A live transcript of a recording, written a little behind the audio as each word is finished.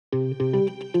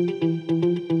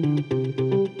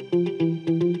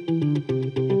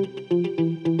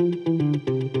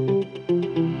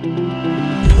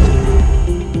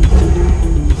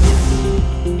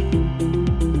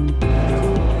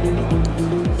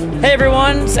Hey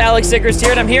everyone, it's Alex Sickerst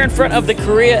here, and I'm here in front of the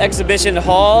Korea Exhibition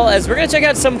Hall as we're going to check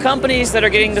out some companies that are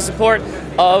getting the support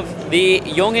of the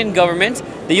Yongin government,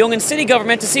 the Yongin city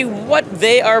government, to see what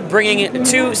they are bringing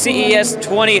to CES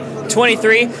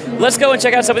 2023. Let's go and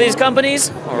check out some of these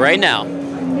companies right now.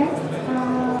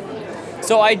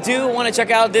 So I do want to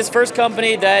check out this first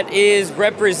company that is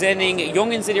representing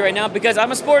Yongin City right now because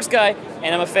I'm a sports guy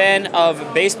and I'm a fan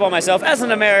of baseball myself, as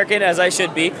an American, as I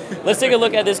should be. Let's take a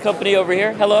look at this company over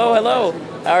here. Hello, hello.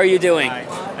 How are you doing? Hi.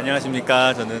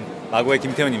 안녕하십니까. 저는 마고의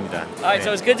김태훈입니다. Alright,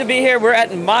 so it's good to be here. We're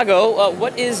at MAGO.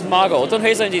 What is MAGO? 어떤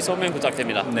회사인지 설명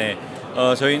부탁드립니다. 네,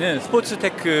 저희는 스포츠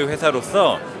테크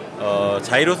회사로서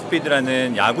자이로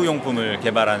스피드라는 야구 용품을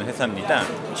개발하는 회사입니다.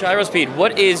 GyroSpeed.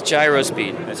 What is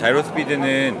GyroSpeed? 자이로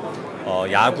스피드는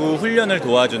야구 훈련을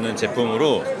도와주는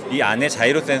제품으로 이 안에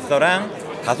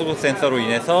자이로센서랑 가속도 센서로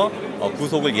인해서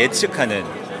구속을 예측하는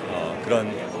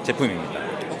그런 제품입니다.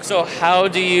 So how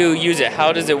do you use it?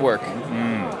 How does it work?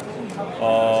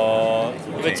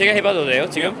 이거 제가 해봐도 돼요?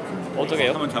 지금? 어떻게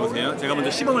해요? 한번 잡으세요. 제가 먼저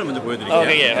시범을 먼저 보여드릴게요.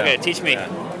 Okay, okay. Teach me.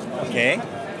 오케이.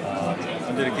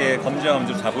 먼저 이렇게 검지와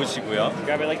검지로 잡으시고요.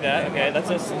 Grab it like that. Okay,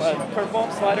 that's a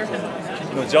curveball slider.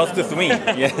 No, just the swing.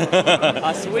 Yeah.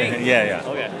 A swing. Yeah.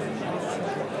 Okay.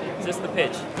 Just the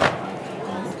pitch.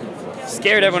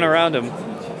 Scared everyone around him.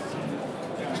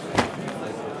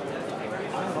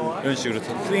 이런 식으로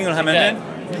스윙을 하면은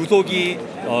구속이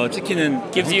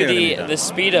찍히는 gives you the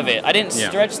speed of it. I didn't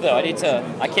stretch though.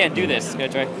 I can't do this. Gonna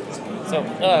try. So,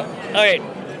 alright.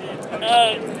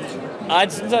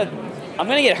 I'm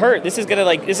gonna get hurt. This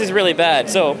is really bad.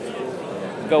 So,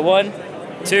 go 1,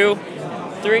 2,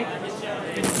 3.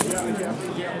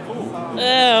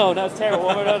 Oh, that was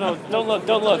terrible. No, don't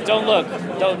look.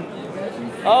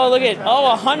 Oh, look at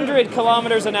 100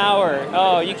 kilometers an hour.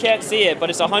 Oh, you can't see it,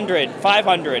 but it's 100,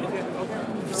 500,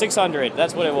 600.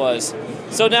 That's what it was.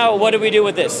 So now, what do we do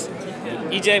with this?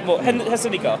 이제 뭐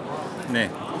했으니까. 네.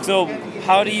 So,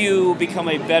 how do you become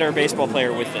a better baseball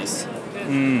player with this?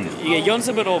 이게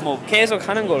연습으로 뭐 계속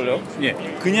하는 걸로? 예,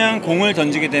 그냥 공을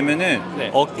던지게 되면은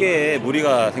어깨에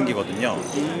무리가 생기거든요.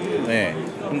 네.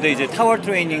 근데 이제 타워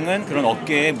트레이닝은 그런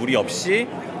어깨에 무리 없이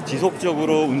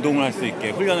지속적으로 운동을 할 수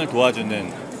있게 훈련을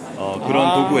도와주는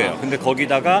그런 도구예요. 근데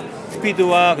거기다가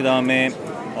스피드와 그 다음에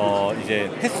이제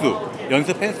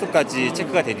연습 횟수까지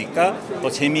체크가 되니까 더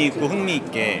재미있고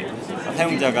흥미있게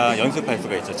사용자가 연습할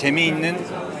수가 있죠. 재미있는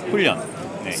훈련.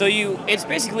 네. So it's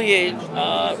basically a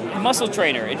muscle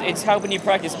trainer. It's helping you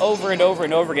practice over and over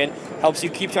and over again. Helps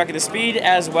you keep track of the speed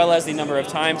as well as the number of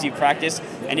times you practice,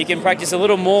 and you can practice a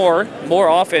little more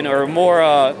often, or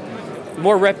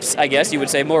more reps, I guess you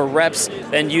would say, more reps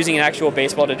than using an actual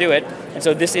baseball to do it. And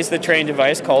so this is the training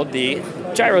device called the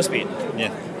GyroSpeed.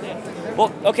 Yeah.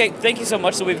 Well, okay, thank you so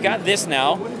much. So we've got this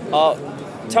now.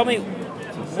 Tell me,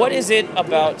 what is it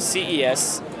about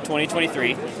CES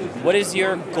 2023? What is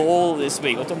your goal this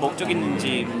week? 어떤 목적이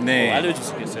있는지 알려줄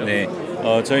수 있겠어요? 네.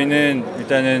 저희는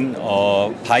일단은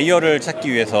바이어를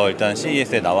찾기 위해서 일단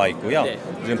CES에 나와 있고요. 네.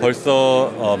 지금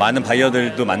벌써 많은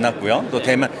바이어들도 만났고요. 또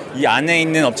대만 이 안에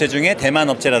있는 업체 중에 대만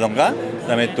업체라던가,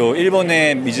 그다음에 또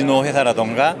일본의 미즈노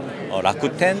회사라던가,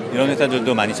 라쿠텐 이런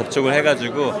회사들도 많이 접촉을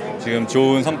해가지고 지금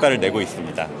좋은 성과를 내고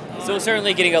있습니다. So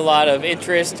certainly getting a lot of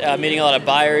interest, meeting a lot of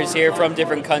buyers here from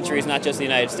different countries, not just the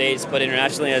United States, but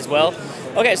internationally as well.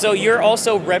 Okay, so you're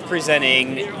also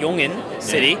representing Yongin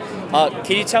City.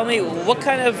 Can you tell me what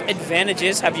kind of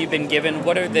advantages have you been given?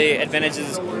 What are the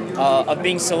advantages of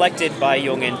being selected by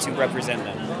Yongin to represent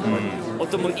them?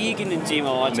 어떤 뭐 이익 있는지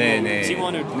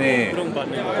지원을 그런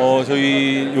받는 거.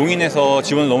 저희 용인에서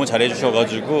지원을 너무 잘해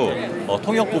주셔가지고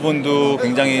통역 부분도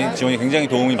지원이 굉장히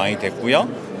도움이 많이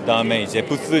됐고요. 그다음에 이제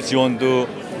부스 지원도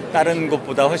다른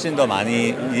곳보다 훨씬 더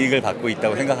많이 이익을 받고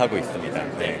있다고 생각하고 있습니다.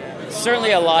 네.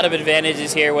 Certainly a lot of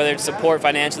advantages here, whether it's support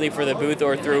financially for the booth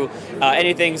or through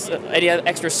any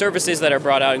extra services that are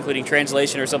brought out, including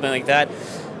translation or something like that.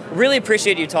 Really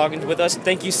appreciate you talking with us.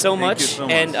 Thank you so much.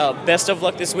 And best of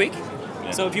luck this week. Yeah.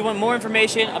 So if you want more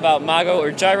information about MAGO or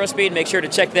GyroSpeed, make sure to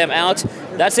check them out.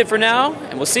 That's it for now,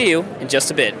 and we'll see you in just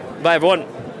a bit. Bye, everyone.